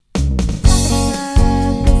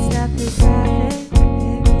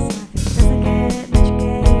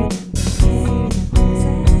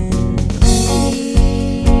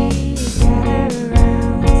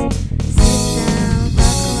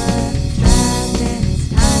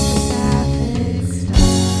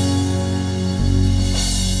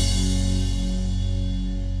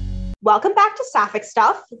Welcome back to Sapphic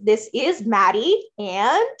Stuff. This is Maddie,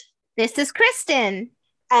 and This is Kristen.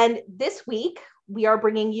 this week we are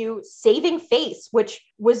bringing you Saving Face, which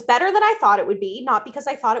was better than I thought it would be. Not because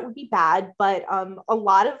I thought it would be bad, but a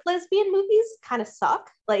lot of lesbian movies kind of suck.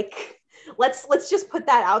 Like, let's just put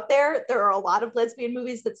that out there. There are a lot of lesbian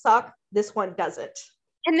movies that suck. This one doesn't.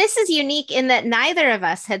 And this is unique in that neither of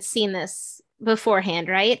us had seen this beforehand,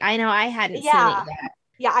 right? I know I hadn't seen it yet.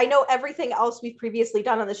 Yeah, I know everything else we've previously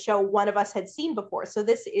done on the show, one of us had seen before. So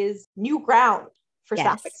this is new ground for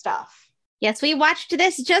Sapphic Stuff. Yes, we watched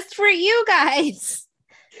this just for you guys.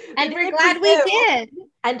 And we're glad we did.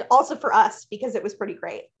 And also for us, because it was pretty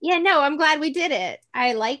great. Yeah, no, I'm glad we did it.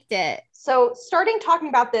 I liked it. So starting talking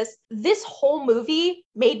about this whole movie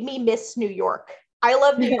made me miss New York. I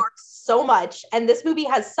love New York so much. And this movie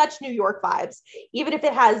has such New York vibes. Even if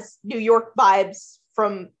it has New York vibes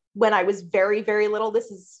from when I was very, very little,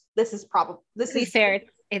 this is fair.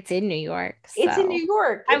 It's in New York. So. It's in New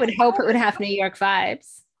York. I would hope it would have New York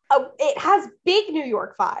vibes. It has big New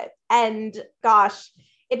York vibe. And gosh,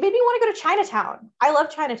 it made me want to go to Chinatown. I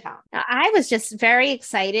love Chinatown. I was just very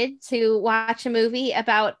excited to watch a movie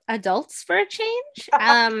about adults for a change.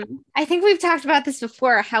 I think we've talked about this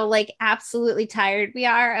before, how absolutely tired we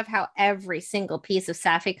are of how every single piece of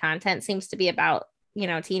sapphic content seems to be about,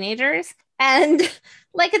 teenagers. And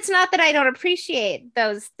it's not that I don't appreciate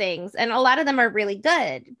those things. And a lot of them are really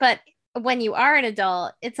good. But when you are an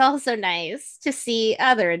adult, it's also nice to see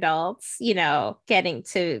other adults, getting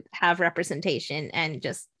to have representation and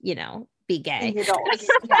just, be gay.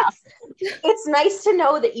 Yeah. It's nice to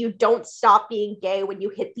know that you don't stop being gay when you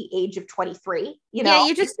hit the age of 23. Yeah,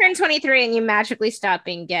 you just turn 23 and you magically stop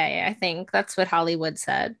being gay. I think that's what Hollywood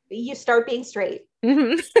said. You start being straight.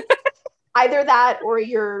 Mm-hmm. Either that or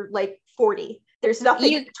you're 40. There's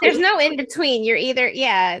nothing. There's no in between. You either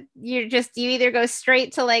go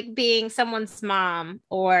straight to being someone's mom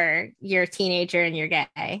or you're a teenager and you're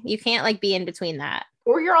gay. You can't be in between that.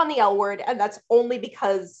 Or you're on the L Word, and that's only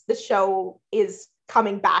because the show is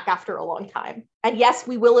coming back after a long time. And yes,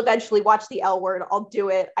 we will eventually watch the L Word. I'll do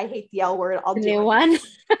it. I hate the L Word. I'll do new one.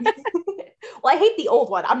 Well, I hate the old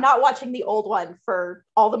one. I'm not watching the old one for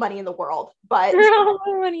all the money in the world. But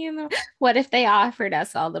what if they offered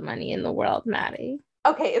us all the money in the world, Maddie?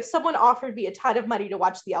 Okay, if someone offered me a ton of money to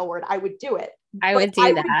watch the L Word, I would do it. I would do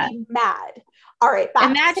that. I would be mad. All right.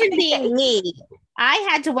 Imagine being me. I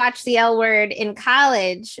had to watch the L Word in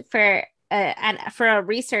college for a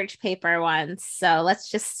research paper once. So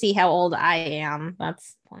let's just see how old I am.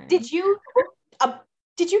 That's the point. Did you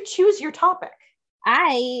choose your topic?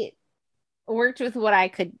 I worked with what I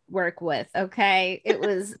could work with. Okay, it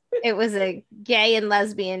was a gay and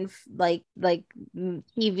lesbian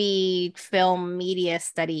TV film media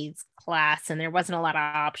studies class, and there wasn't a lot of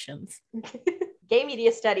options. Gay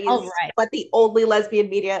media studies, right. But the only lesbian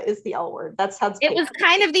media is the L Word. That sounds it was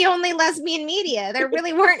kind of the only lesbian media. There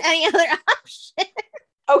really weren't any other options.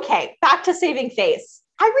 Okay, back to Saving Face.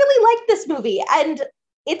 I really like this movie, and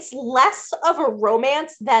it's less of a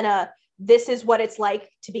romance than this is what it's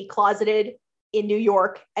like to be closeted in New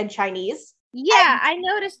York and Chinese. Yeah, I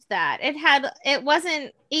noticed that. It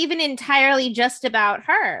wasn't even entirely just about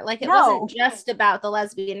her. Wasn't just about the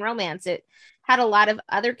lesbian romance. It had a lot of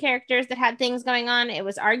other characters that had things going on. It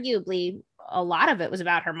was arguably a lot of it was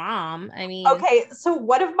about her mom. I mean, okay, so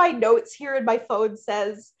one of my notes here in my phone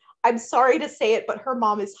says, I'm sorry to say it, but her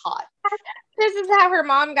mom is hot. This is how her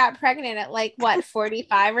mom got pregnant at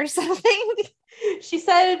 45 or something? She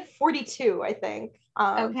said 42, I think.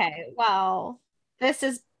 Okay, well, this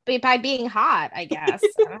is by being hot, I guess.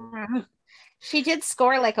 She did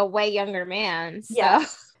score a way younger man. So. Yeah.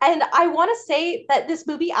 And I want to say that this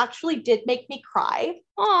movie actually did make me cry.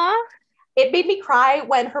 Aww. It made me cry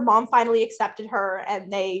when her mom finally accepted her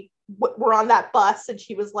and they were on that bus and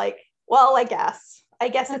she was like, well, I guess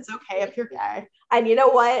it's okay if you're gay. And you know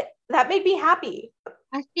what? That made me happy.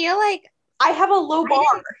 I feel like I have a low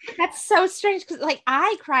bar. That's so strange because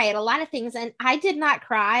I cry at a lot of things and I did not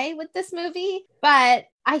cry with this movie, but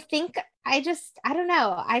I think I don't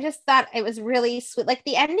know. I just thought it was really sweet.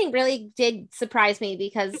 The ending really did surprise me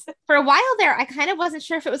because for a while there, I kind of wasn't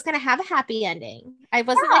sure if it was going to have a happy ending. I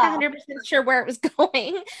wasn't 100% sure where it was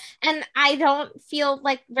going. And I don't feel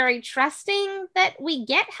very trusting that we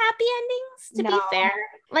get happy endings, to be fair.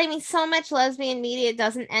 So much lesbian media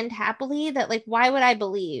doesn't end happily that why would I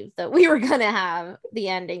believe that we were going to have the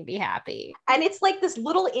ending be happy? And it's this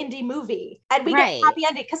little indie movie and we get happy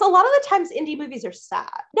ending because a lot of the times indie movies are sad.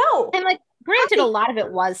 No. And Granted, a lot of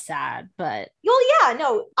it was sad, but well, yeah,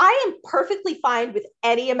 no, I am perfectly fine with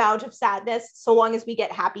any amount of sadness so long as we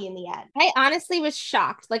get happy in the end. I honestly was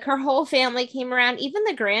shocked. Like her whole family came around. Even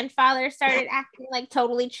the grandfather started acting like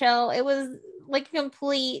totally chill. It was like a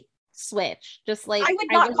complete switch. Just like I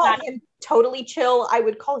would not call him totally chill. I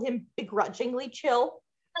would call him begrudgingly chill.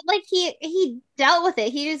 Like he dealt with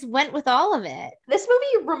it. He just went with all of it. This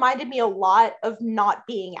movie reminded me a lot of Not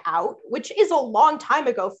Being Out, which is a long time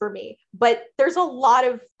ago for me, but there's a lot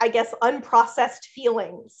of, I guess, unprocessed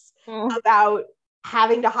feelings about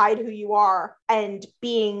having to hide who you are and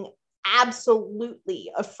being absolutely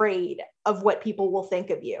afraid of what people will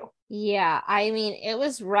think of you. Yeah, I mean, it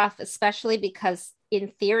was rough, especially because in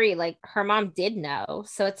theory, like her mom did know.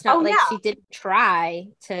 So it's not she didn't try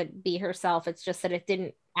to be herself. It's just that it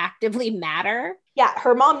didn't actively matter. Yeah,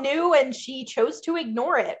 her mom knew and she chose to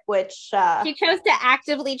ignore it, which she chose to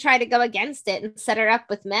actively try to go against it and set her up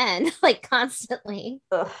with men like constantly.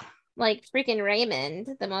 Ugh. Like freaking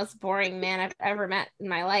Raymond, the most boring man I've ever met in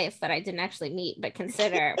my life that I didn't actually meet, but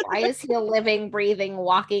consider. Why is he a living, breathing,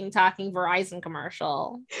 walking, talking Verizon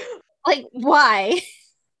commercial? Like, why?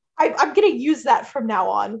 I'm going to use that from now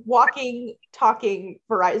on. Walking, talking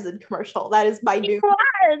Verizon commercial. That is my new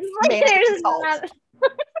insult.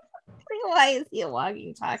 Why is he a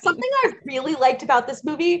walking, talking? Something I really liked about this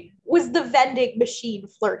movie was the vending machine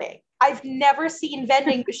flirting. I've never seen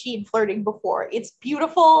vending machine flirting before. It's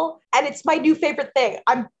beautiful and it's my new favorite thing.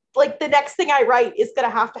 I'm like, the next thing I write is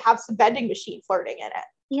going to have some vending machine flirting in it.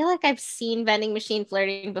 I feel like I've seen vending machine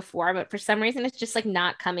flirting before, but for some reason it's just like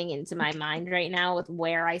not coming into my mind right now with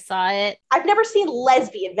where I saw it. I've never seen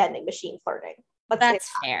lesbian vending machine flirting. That's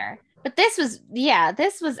fair. But this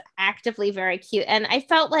was actively very cute. And I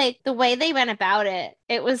felt like the way they went about it,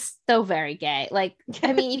 it was so very gay. Like,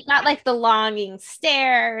 I mean, you've got like the longing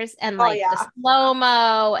stares and like the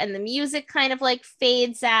slow-mo and the music kind of like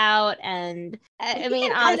fades out. And I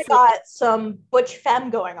mean, honestly, got some butch femme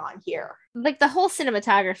going on here. Like the whole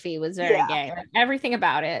cinematography was very gay. Like, everything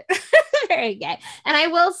about it. Very gay. And I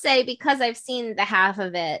will say, because I've seen the half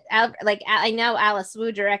of it, like I know Alice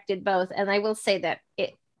Wu directed both, and I will say that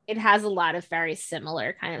it has a lot of very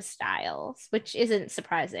similar kind of styles, which isn't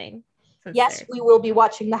surprising. Yes, we will be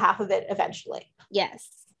watching the half of it eventually. Yes.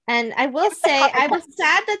 And I will say I was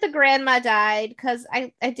sad that the grandma died, because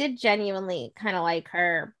I did genuinely kind of like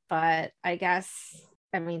her, but I guess,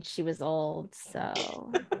 I mean, she was old,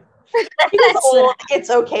 so... She was old. It's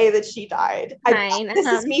okay that she died. This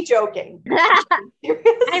is me joking.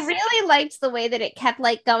 I really liked the way that it kept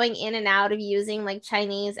like going in and out of using like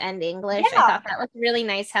Chinese and English. I thought that was really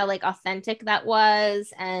nice how like authentic that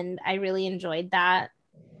was, and I really enjoyed that.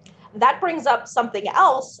 That brings up something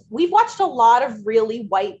else. We've watched a lot of really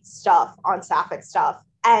white stuff on Sapphic stuff,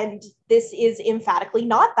 and this is emphatically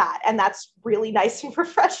not that, and that's really nice and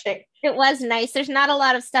refreshing. It was nice. There's not a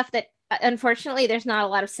lot of stuff that, unfortunately, there's not a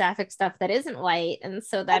lot of Sapphic stuff that isn't white, and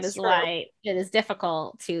so that's true. Why it is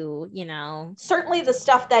difficult to, certainly the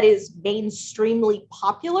stuff that is mainstreamly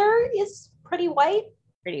popular is pretty white.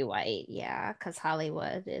 Yeah, because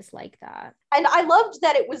Hollywood is like that. And I loved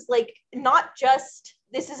that it was like not just,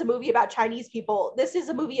 this is a movie about Chinese people, this is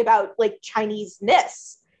a movie about like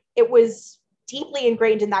Chinese-ness. It was deeply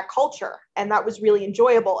ingrained in that culture, and that was really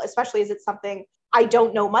enjoyable, especially as it's something I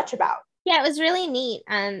don't know much about. Yeah, it was really neat.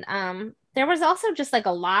 And there was also just like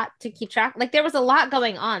a lot to keep track. Like there was a lot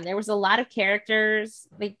going on. There was a lot of characters.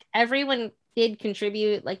 Like everyone did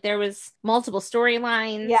contribute. Like there was multiple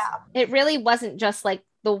storylines. Yeah. It really wasn't just like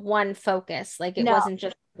the one focus. Like it wasn't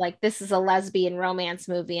just like, this is a lesbian romance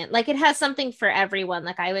movie. And like it has something for everyone.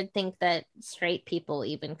 Like I would think that straight people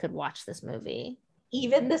even could watch this movie.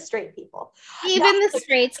 Even the straight people. Even the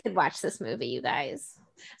straights could watch this movie, you guys.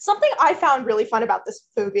 Something I found really fun about this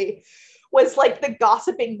movie was like the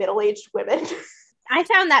gossiping middle-aged women. I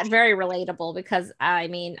found that very relatable, because I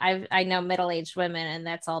mean, I know middle-aged women and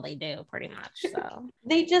that's all they do pretty much. So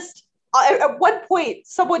they just, at one point,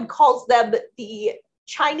 someone calls them the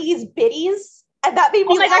Chinese biddies. And that made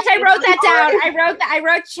me. Oh my gosh! I wrote that down. I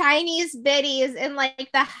wrote Chinese biddies in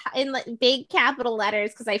big capital letters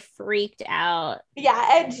because I freaked out.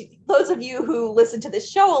 Yeah, and those of you who listen to this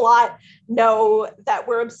show a lot know that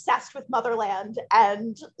we're obsessed with Motherland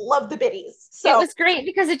and love the biddies. So it was great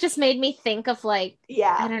because it just made me think of like,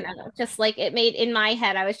 I don't know, just like it made in my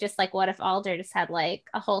head. I was just like, what if Alder just had like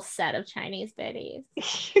a whole set of Chinese biddies?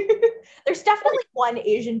 There's definitely one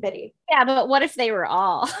Asian biddy. Yeah, but what if they were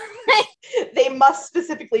all? They must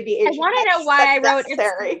specifically be Asian. I want to know why I wrote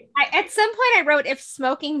at some point I wrote, if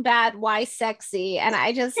smoking bad, why sexy? And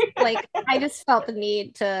I just felt the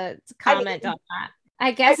need to comment on that.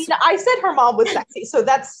 I guess I said her mom was sexy, so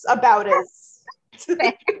that's about as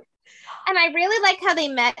And I really like how they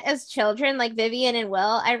met as children, like Vivian and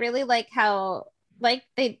Will. I really like how like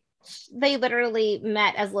they literally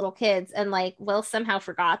met as little kids, and like Will somehow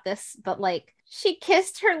forgot this, but like she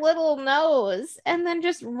kissed her little nose and then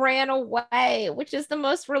just ran away, which is the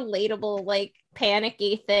most relatable, like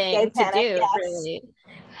panicky thing to panic, do, yes. really.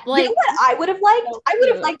 Like, you know what I would have liked? So I would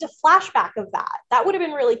have liked a flashback of that. That would have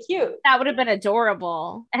been really cute. That would have been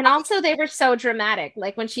adorable. And also they were so dramatic.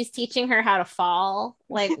 Like when she's teaching her how to fall,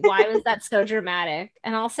 like why was that so dramatic?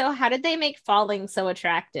 And also, how did they make falling so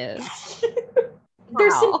attractive?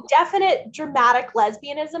 There's some definite dramatic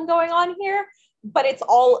lesbianism going on here, but it's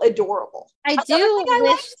all adorable. I do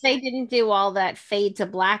wish they didn't do all that fade to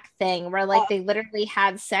black thing where like they literally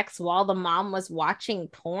had sex while the mom was watching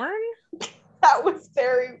porn. That was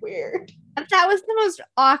very weird. That was the most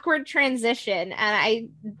awkward transition, and I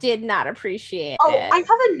did not appreciate it. I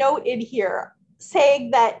have a note in here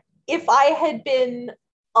saying that if I had been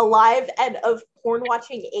alive and of porn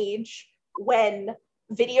watching age when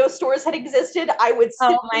video stores had existed, I would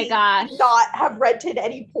simply not have rented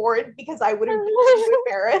any porn because I would have been too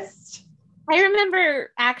embarrassed. I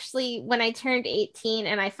remember actually when I turned 18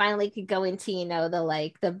 and I finally could go into, you know,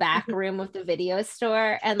 the back room of the video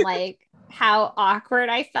store, and like how awkward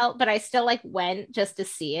I felt, but I still like went just to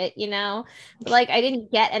see it, you know, but, like I didn't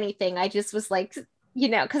get anything. I just was like, you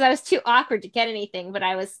know, because I was too awkward to get anything, but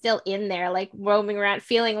I was still in there, like roaming around,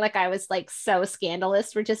 feeling like I was like so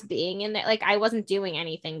scandalous for just being in there. Like I wasn't doing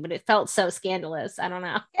anything, but it felt so scandalous. I don't know.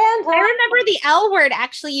 And I remember the L word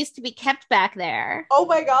actually used to be kept back there. Oh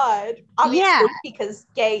my God. Obviously, because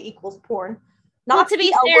gay equals porn. Not to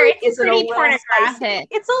be fair, it's pretty pornographic.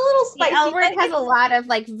 It's a little spicy. The L word has a lot of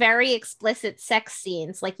like very explicit sex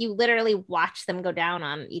scenes. Like you literally watch them go down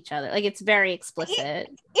on each other. Like it's very explicit.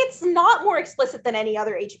 It's not more explicit than any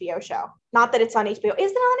other HBO show. Not that it's on HBO.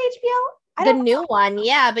 Is it on HBO? The new one,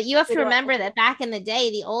 yeah. But you have to remember that back in the day,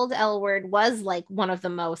 the old L word was like one of the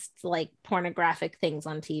most like pornographic things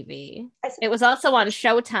on TV. It was also on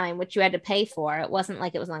Showtime, which you had to pay for. It wasn't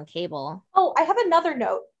like it was on cable. Oh, I have another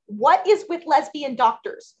note. What is with lesbian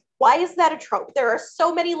doctors? Why is that a trope? There are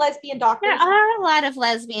so many lesbian doctors. There are a lot of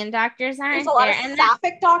lesbian doctors, aren't there? There's a lot of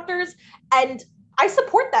sapphic doctors, and I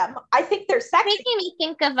support them. I think they're sexy. Making me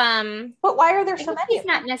think of But why are there so many? She's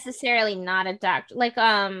not necessarily not a doctor, like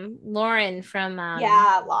Lauren from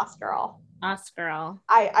Lost Girl. Lost Girl.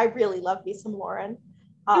 I really love me some Lauren.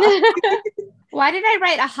 Why did I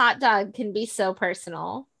write a hot dog can be so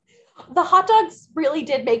personal? The hot dogs really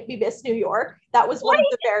did make me miss New York. That was one of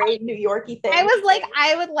the very New Yorky things. I was like,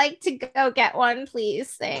 I would like to go get one, please.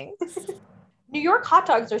 Thanks. New York hot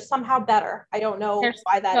dogs are somehow better. I don't know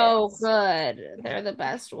why that is. So good. They're the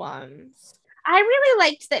best ones. I really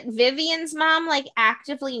liked that Vivian's mom like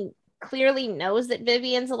actively clearly knows that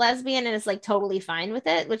Vivian's a lesbian and is like totally fine with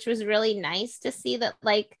it, which was really nice to see that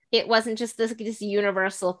like it wasn't just this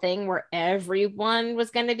universal thing where everyone was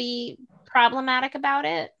going to be problematic about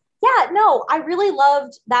it. Yeah, no, I really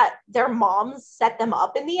loved that their moms set them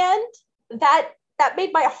up in the end. That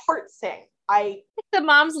made my heart sing. The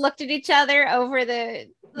moms looked at each other over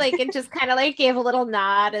the like and just kind of like gave a little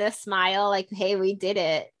nod and a smile like, hey, we did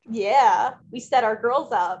it. Yeah, we set our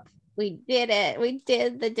girls up. We did it. We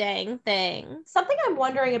did the dang thing. Something I'm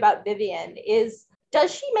wondering about Vivian is,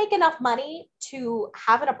 does she make enough money to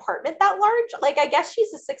have an apartment that large? Like, I guess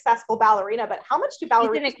she's a successful ballerina, but how much do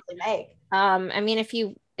ballerinas really make? I mean, if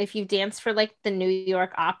you dance for like the New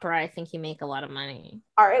York Opera, I think you make a lot of money.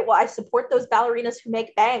 All right, well, I support those ballerinas who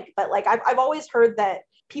make bank, but like I've always heard that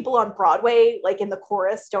people on Broadway, like in the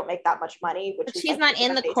chorus, don't make that much money. But she's not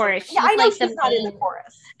in the chorus. Yeah, I know she's not in the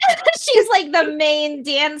chorus. She's like the main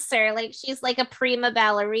dancer. Like she's like a prima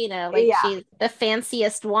ballerina. Like she's the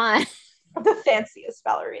fanciest one. The fanciest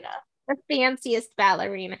ballerina. The fanciest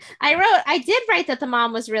ballerina. I did write that the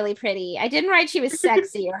mom was really pretty. I didn't write she was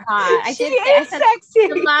sexy or hot. I said sexy.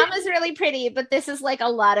 The mom is really pretty, but this is like a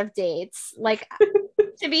lot of dates. Like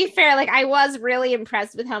to be fair, like I was really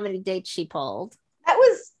impressed with how many dates she pulled. That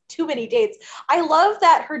was too many dates. I love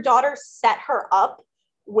that her daughter set her up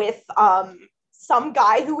with some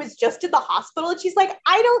guy who was just in the hospital, and she's like,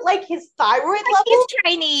 I don't like his thyroid level. He's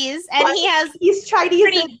Chinese, and he's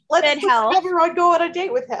Chinese. And let's have everyone go on a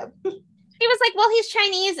date with him. He was like, well, he's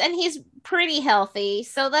Chinese and he's pretty healthy,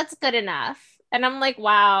 so that's good enough. And I'm like,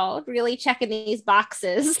 wow, really checking these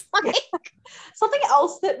boxes. Something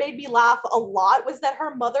else that made me laugh a lot was that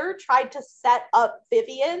her mother tried to set up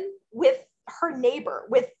Vivian with her neighbor,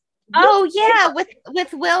 with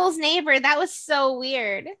Will's neighbor. That was so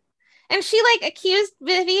weird. And she like accused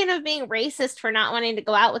Vivian of being racist for not wanting to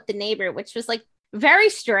go out with the neighbor, which was like very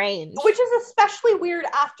strange. Which is especially weird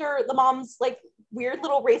after the mom's like weird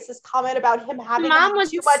little racist comment about him having Mom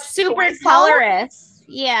was too much super soy sauce. colorist.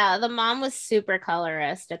 Yeah, the mom was super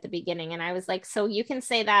colorist at the beginning, and I was like, so you can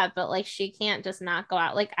say that, but like she can't just not go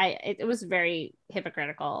out. Like it was very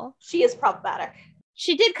hypocritical. She is problematic.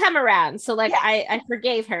 She did come around, so like Yes. I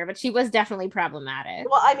forgave her, but she was definitely problematic.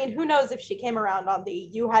 Well, I mean, who knows if she came around on the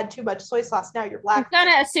 "you had too much soy sauce, now you're I'm black."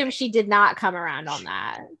 gonna assume she did not come around on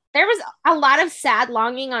that. There was a lot of sad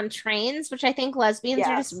longing on trains, which I think lesbians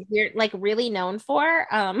are just weird, like really known for.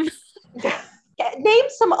 Name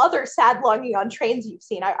some other sad longing on trains you've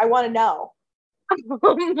seen. I want to know.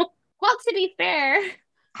 Well, to be fair,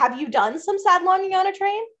 have you done some sad longing on a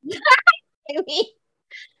train?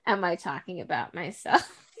 Am I talking about myself?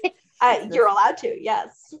 You're allowed to,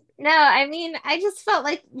 yes. No, I mean, I just felt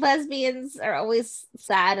like lesbians are always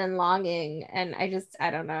sad and longing, and I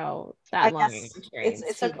don't know, sad longing on trains.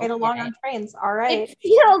 It's okay to long on trains. All right. It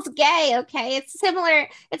feels gay, okay? It's similar.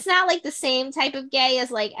 It's not like the same type of gay as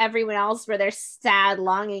like everyone else where they're sad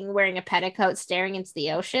longing wearing a petticoat staring into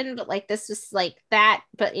the ocean, but like this was like that,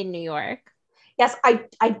 but in New York. Yes,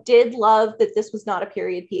 I did love that this was not a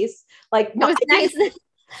period piece. Like, it was nice.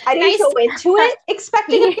 I didn't go into it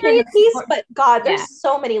expecting a period piece, but God, there's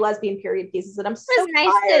so many lesbian period pieces, and I'm so It was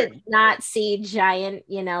nice to not see giant,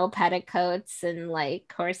 petticoats and like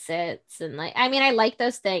corsets and like. I mean, I like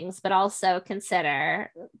those things, but also consider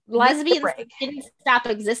lesbians didn't stop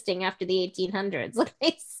existing after the 1800s. Like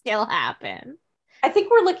they still happen. I think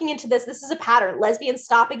we're looking into this. This is a pattern. Lesbians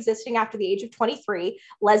stop existing after the age of 23.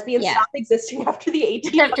 Lesbians stop existing after the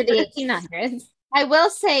 1800s. After the 1800s. I will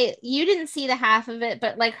say you didn't see the half of it,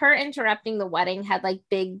 but like her interrupting the wedding had like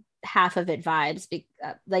big half of it vibes,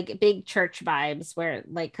 like big church vibes where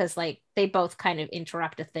like, cause like they both kind of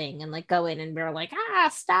interrupt a thing and like go in and we're like,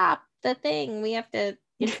 stop the thing. We have to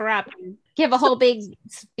interrupt and give a whole big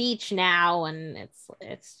speech now. And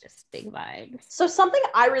it's just big vibes. So something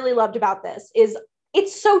I really loved about this is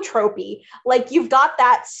it's so tropey. Like you've got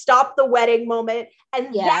that stop the wedding moment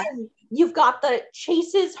and then you've got the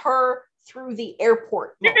chases her through the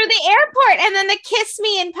airport. And then the kiss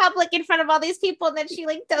me in public in front of all these people and then she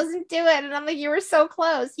like doesn't do it. And I'm like, you were so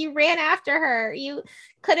close. You ran after her. You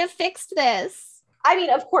could have fixed this. I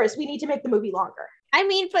mean, of course, we need to make the movie longer. I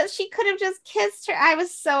mean, but she could have just kissed her. I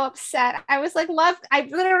was so upset. I was like, love. I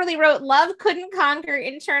literally wrote, love couldn't conquer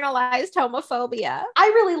internalized homophobia. I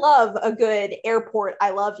really love a good airport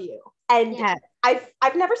I love you. And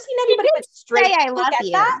I've never seen anybody with straight I love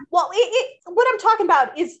you. That. Well, what I'm talking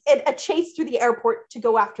about is a chase through the airport to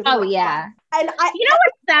go after the and you know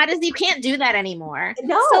what's sad is you can't do that anymore.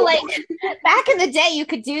 No. So like back in the day you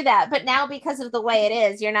could do that, but now because of the way it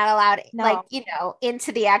is, you're not allowed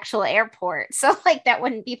into the actual airport. So like that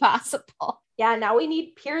wouldn't be possible. Yeah, now we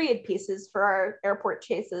need period pieces for our airport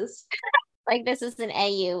chases. Like this is an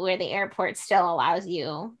AU where the airport still allows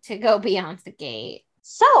you to go beyond the gate.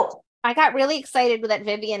 So I got really excited that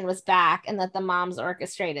Vivian was back and that the moms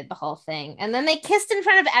orchestrated the whole thing. And then they kissed in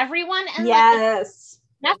front of everyone. And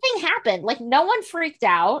nothing happened. Like no one freaked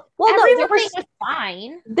out. Well, everything was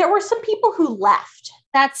fine. There were some people who left.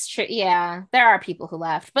 That's true. Yeah, there are people who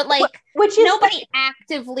left, but like, which is nobody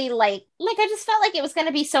actively like. I just felt like it was going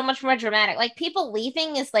to be so much more dramatic. Like people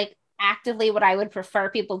leaving is like actively what I would prefer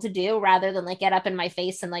people to do rather than like get up in my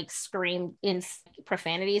face and like scream in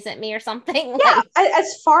profanities at me or something. Yeah,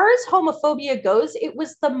 as far as homophobia goes, it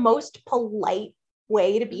was the most polite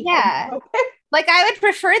way to be. Yeah. Like I would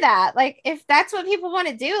prefer that. Like if that's what people want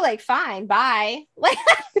to do, like fine, bye. Like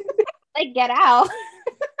get out.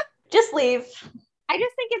 Just leave. I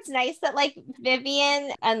just think it's nice that like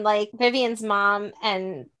Vivian and like Vivian's mom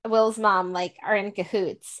and Will's mom like are in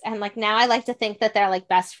cahoots. And like now I like to think that they're like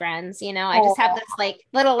best friends, I just have this like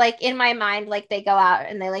little like in my mind, like they go out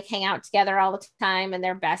and they like hang out together all the time and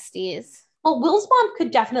they're besties. Well, Will's mom could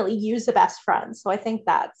definitely use a best friend. So I think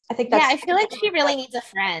that's I feel like she really needs a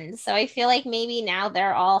friend. So I feel like maybe now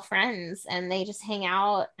they're all friends and they just hang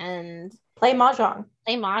out and play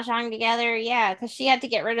mahjong together. Yeah, because she had to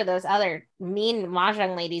get rid of those other mean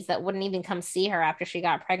mahjong ladies that wouldn't even come see her after she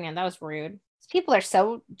got pregnant. That was rude. People are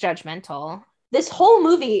so judgmental. This whole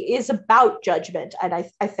movie is about judgment, and I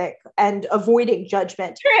think, and avoiding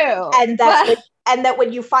judgment. True. And that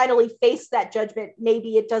when you finally face that judgment,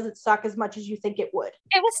 maybe it doesn't suck as much as you think it would.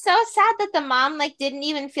 It was so sad that the mom like didn't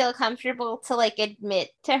even feel comfortable to like admit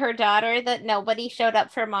to her daughter that nobody showed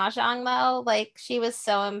up for mahjong though. Like she was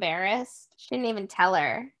so embarrassed. She didn't even tell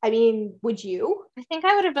her. I mean, would you? I think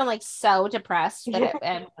I would have been like so depressed that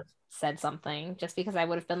it said something just because I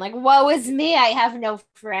would have been like, woe is me. I have no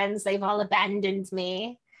friends. They've all abandoned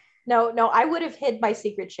me. No, I would have hid my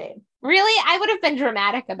secret shame. Really? I would have been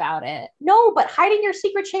dramatic about it. No, but hiding your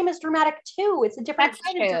secret shame is dramatic too. It's a different That's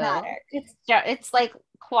kind of true. dramatic. It's like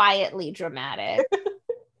quietly dramatic.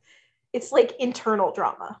 It's like internal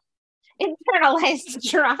drama. Internalized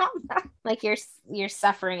drama. Like you're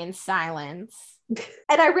suffering in silence.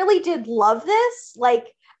 And I really did love this. Like,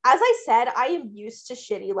 as I said, I am used to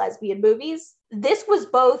shitty lesbian movies. This was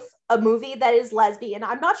both a movie that is lesbian.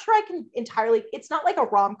 I'm not sure I can entirely, it's not like a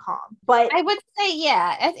rom-com, but I would say,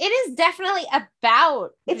 yeah, it is definitely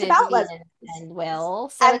about it's about Vivian lesbians and Will.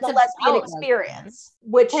 So and it's the lesbian about experience,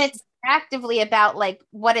 which and it's actively about like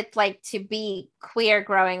what it's like to be queer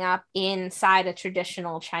growing up inside a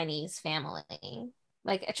traditional Chinese family,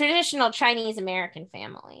 like a traditional Chinese American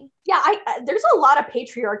family. yeah, there's a lot of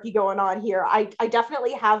patriarchy going on here. I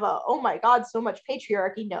definitely have a, oh my God, so much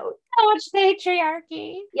patriarchy note. So much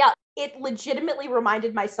patriarchy. Yeah, it legitimately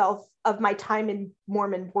reminded myself of my time in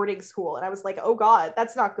Mormon boarding school. And I was like, oh God,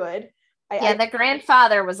 that's not good. The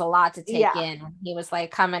grandfather was a lot to take Yeah. in. He was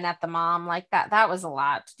like coming at the mom like that. That was a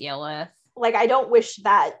lot to deal with. Like, I don't wish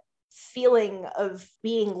that feeling of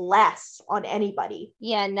being less on anybody.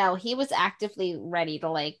 Yeah, no, he was actively ready to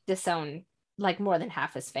like disown like more than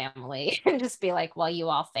half his family and just be like, well, you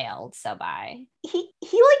all failed, so bye. He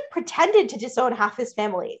like pretended to disown half his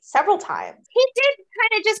family several times. He did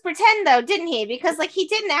kind of just pretend though, didn't he? Because like he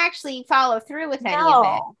didn't actually follow through with any of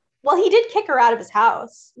it. Well, he did kick her out of his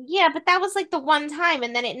house. Yeah, but that was like the one time,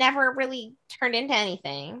 and then it never really turned into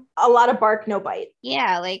anything. A lot of bark, no bite.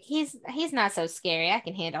 Yeah, like he's not so scary. I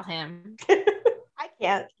can handle him. I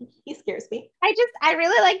can't. He scares me. I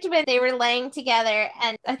really liked when they were laying together,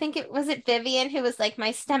 and I think it was Vivian who was like,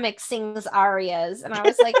 my stomach sings arias, and I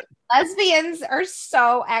was like, lesbians are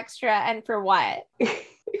so extra, and for what?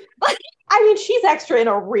 I mean, she's extra in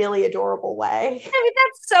a really adorable way. I mean,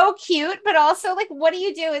 that's so cute, but also like, what do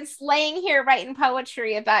you do? It's laying here writing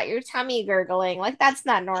poetry about your tummy gurgling. Like, that's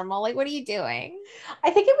not normal. Like, what are you doing?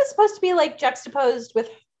 I think it was supposed to be like juxtaposed with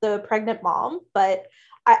the pregnant mom, but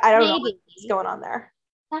I don't know what's going on there.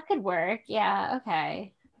 That could work. Yeah.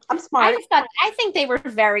 Okay. I'm smart. I think they were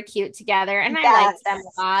very cute together, and I liked them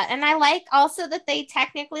a lot. And I like also that they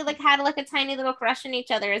technically like had like a tiny little crush on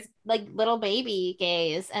each other as like little baby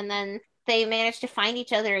gays, and then they managed to find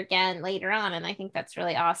each other again later on, and I think that's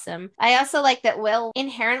really awesome. I also like that Will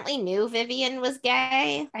inherently knew Vivian was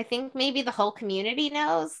gay. I think maybe the whole community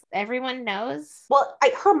knows. Everyone knows. Well,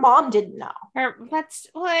 her mom didn't know.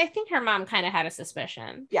 I think her mom kind of had a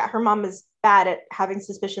suspicion. Yeah, her mom is bad at having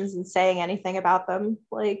suspicions and saying anything about them.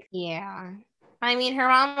 Like, yeah. I mean, her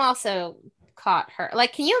mom also caught her.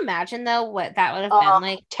 Like, can you imagine though what that would have been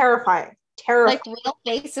like? Terrifying. Like Will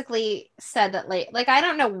basically said that like I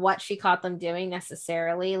don't know what she caught them doing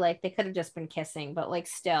necessarily. Like they could have just been kissing, but like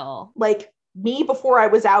still. Like me before I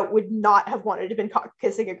was out would not have wanted to have been caught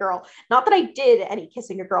kissing a girl. Not that I did any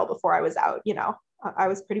kissing a girl before I was out, you know. I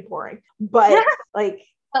was pretty boring. But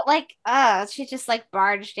she just like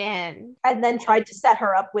barged in and then tried to set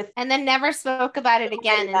her up with, and then never spoke about it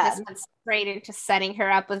again, and just went straight into setting her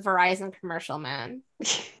up with Verizon commercial man.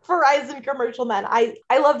 Verizon commercial man. I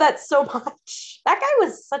love that so much. That guy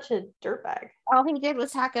was such a dirtbag. All he did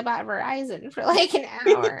was talk about Verizon for like an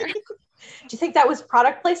hour. Do you think that was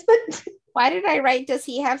product placement? Why did I write, does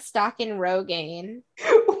he have stock in Rogaine?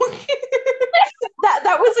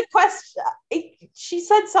 that was a question. She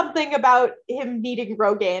said something about him needing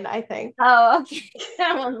Rogaine, I think. Oh, okay.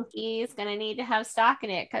 Well, he's gonna need to have stock in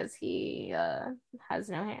it because he has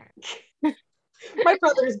no hair. My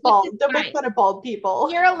brother's bald. Don't make fun of bald people.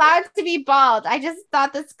 You're allowed to be bald. I just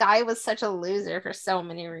thought this guy was such a loser for so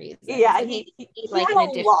many reasons. Yeah, he like had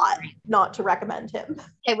a lot not to recommend him.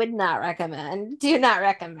 I would not recommend. Do not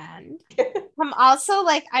recommend. Also,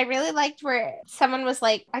 like, I really liked where someone was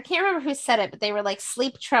like, I can't remember who said it, but they were like,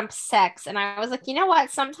 sleep trumps sex. And I was like, you know what?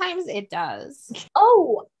 Sometimes it does.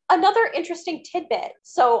 Oh, another interesting tidbit.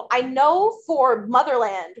 So I know for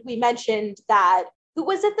Motherland, we mentioned that, who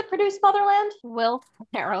was it that produced Motherland? Will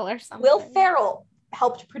Ferrell or something. Will Ferrell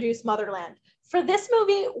helped produce Motherland. For this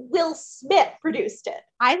movie, Will Smith produced it.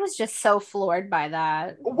 I was just so floored by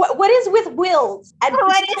that. What is with Wills and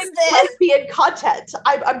what is this lesbian content?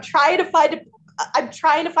 I'm trying to find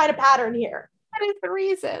a pattern here. What is the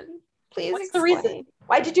reason? Please What's explain. the reason?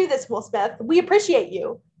 Why'd you do this, Will Smith? We appreciate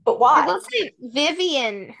you, but why? I will say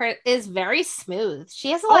Vivian is very smooth.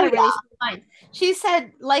 She has a lot of really smooth lines. She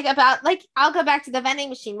said like about like I'll go back to the vending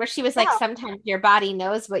machine where she was like, sometimes your body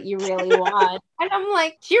knows what you really want. And I'm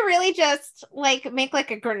like, do you really just like make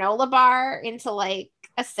like a granola bar into like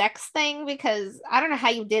a sex thing? Because I don't know how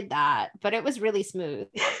you did that, but it was really smooth.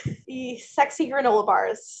 The sexy granola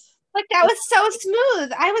bars. Like, that was so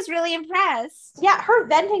smooth. I was really impressed. Yeah, her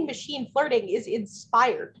vending machine flirting is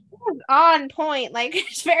inspired. On point. Like,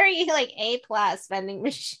 it's very like A+ vending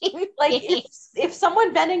machine. Like if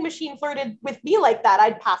someone vending machine flirted with me like that,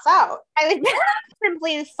 I'd pass out. I would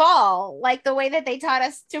simply fall, like the way that they taught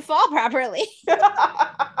us to fall properly.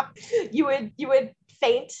 You would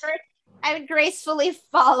faint. I would gracefully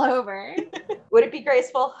fall over. Would it be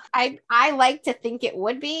graceful? I like to think it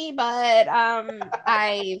would be, but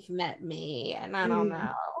I've met me and I don't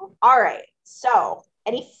know. All right. So,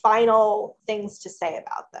 any final things to say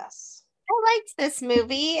about this? I liked this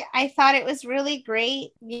movie. I thought it was really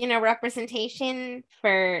great, representation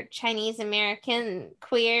for Chinese American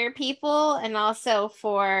queer people, and also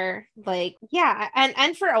for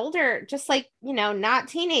and for older, just not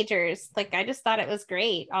teenagers. Like, I just thought it was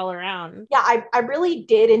great all around. Yeah, I really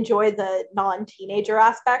did enjoy the non-teenager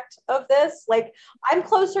aspect of this. Like, I'm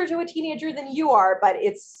closer to a teenager than you are, but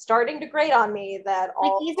it's starting to grate on me that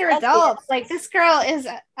all these are adults. Like, this girl is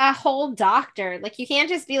a whole doctor. Like, you can't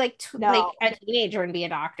just be like a teenager and be a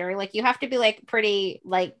doctor. Like, you have to be like pretty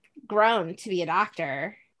like grown to be a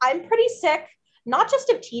doctor. I'm pretty sick, not just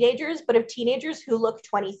of teenagers, but of teenagers who look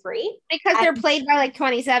 23 because they're played by like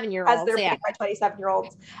 27-year-olds. As they're played by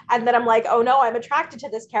 27-year-olds, and then I'm like, oh no, I'm attracted to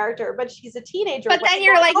this character, but she's a teenager. But then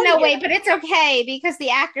you're like, no, wait, but it's okay because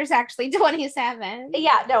the actor's actually 27.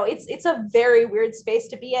 Yeah, no, it's a very weird space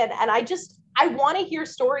to be in, and I want to hear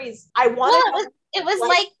stories. It was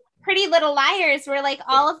like Pretty Little Liars, where like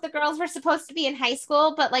all of the girls were supposed to be in high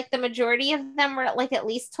school, but like the majority of them were like at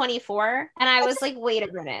least 24. And I was like, wait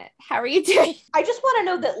a minute, how are you doing? I just want to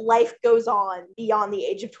know that life goes on beyond the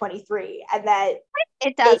age of 23, and that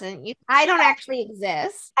it doesn't. I don't actually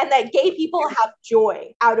exist. And that gay people have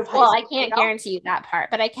joy out of high school. Well, I can't guarantee you that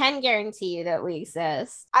part, but I can guarantee you that we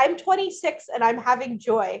exist. I'm 26 and I'm having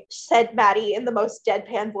joy, said Maddie in the most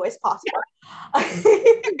deadpan voice possible.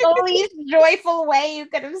 The least joyful way you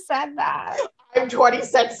could have said that. I'm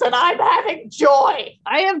 26 and I'm having joy.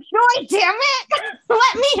 I have joy, damn it.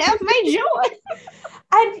 Let me have my joy.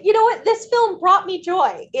 And you know what? This film brought me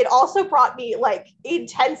joy. It also brought me like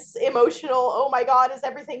intense emotional, oh my God, is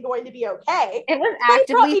everything going to be okay? It was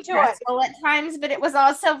actively stressful at times, but it was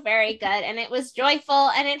also very good. And it was joyful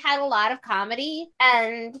and it had a lot of comedy.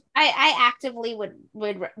 And I actively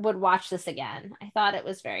would watch this again. I thought it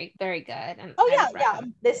was very, very good. And yeah.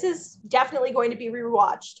 This is definitely going to be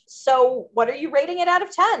rewatched. So what are you rating it out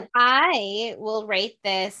of 10? I will rate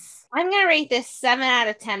this. I'm going to rate this 7 out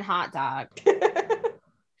of 10 hot dog.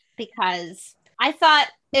 Because I thought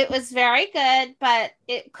it was very good, but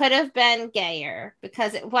it could have been gayer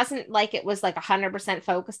because it wasn't like it was like 100%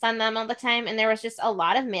 focused on them all the time. And there was just a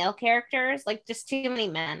lot of male characters, like just too many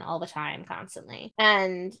men all the time, constantly.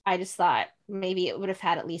 And I just thought maybe it would have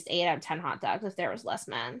had at least 8 out of 10 hot dogs if there was less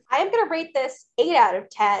men. I am going to rate this 8 out of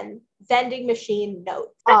 10 vending machine note.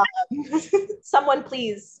 Someone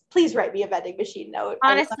please write me a vending machine note.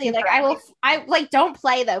 Honestly, I don't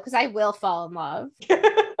play though, because I will fall in love.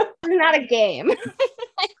 It's not a game.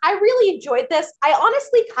 I really enjoyed this. I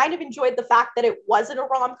honestly kind of enjoyed the fact that it wasn't a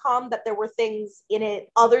rom-com, that there were things in it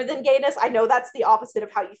other than gayness. I know that's the opposite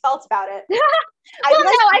of how you felt about it.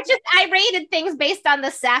 I rated things based on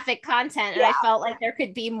the sapphic content, and I felt like there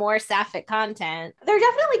could be more sapphic content. There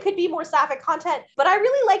definitely could be more sapphic content, but I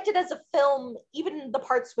really liked it as a film, even the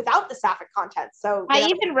parts without the sapphic content. So I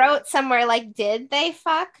even wrote somewhere like, did they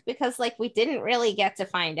fuck? Because like we didn't really get to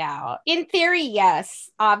find out. In theory, yes,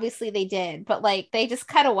 obviously they did, but like they just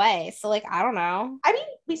cut away. So like, I don't know. I mean,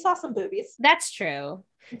 we saw some boobies. That's true.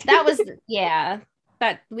 That was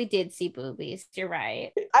but we did see boobies. You're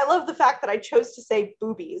right. I love the fact that I chose to say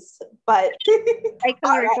boobies, but I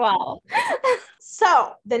covered well.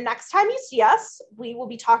 So the next time you see us, we will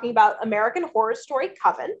be talking about American Horror Story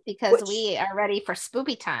Coven. Because we are ready for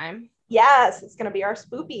spoopy time. Yes, it's going to be our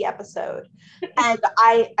spoopy episode. And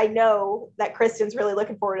I know that Kristen's really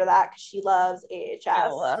looking forward to that because she loves AHS. I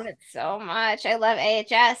love it so much. I love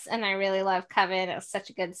AHS and I really love Coven. It was such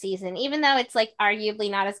a good season. Even though it's like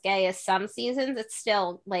arguably not as gay as some seasons, it's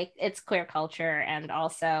still like it's queer culture and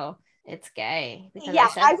also it's gay. Yeah,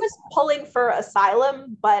 I was pulling for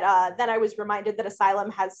Asylum, but then I was reminded that Asylum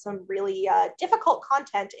has some really difficult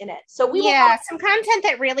content in it. So some content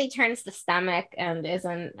that really turns the stomach and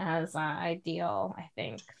isn't as ideal, I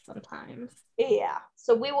think, sometimes. Yeah,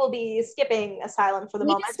 so we will be skipping Asylum for the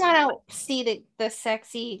moment. We just want to see the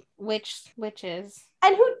sexy witches.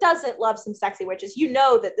 And who doesn't love some sexy witches? You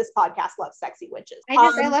know that this podcast loves sexy witches.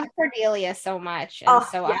 I love Cordelia so much. And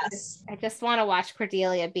yes. I just want to watch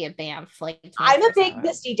Cordelia be a BAMF. I'm a big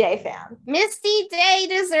Misty Day fan. Misty Day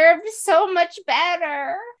deserved so much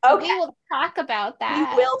better. Okay. We will talk about We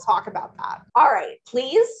that. will talk about that. All right.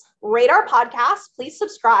 Please rate our podcast. Please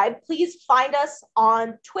subscribe. Please find us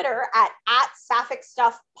on Twitter at Sapphic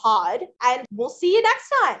Stuff Pod. And we'll see you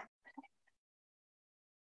next time.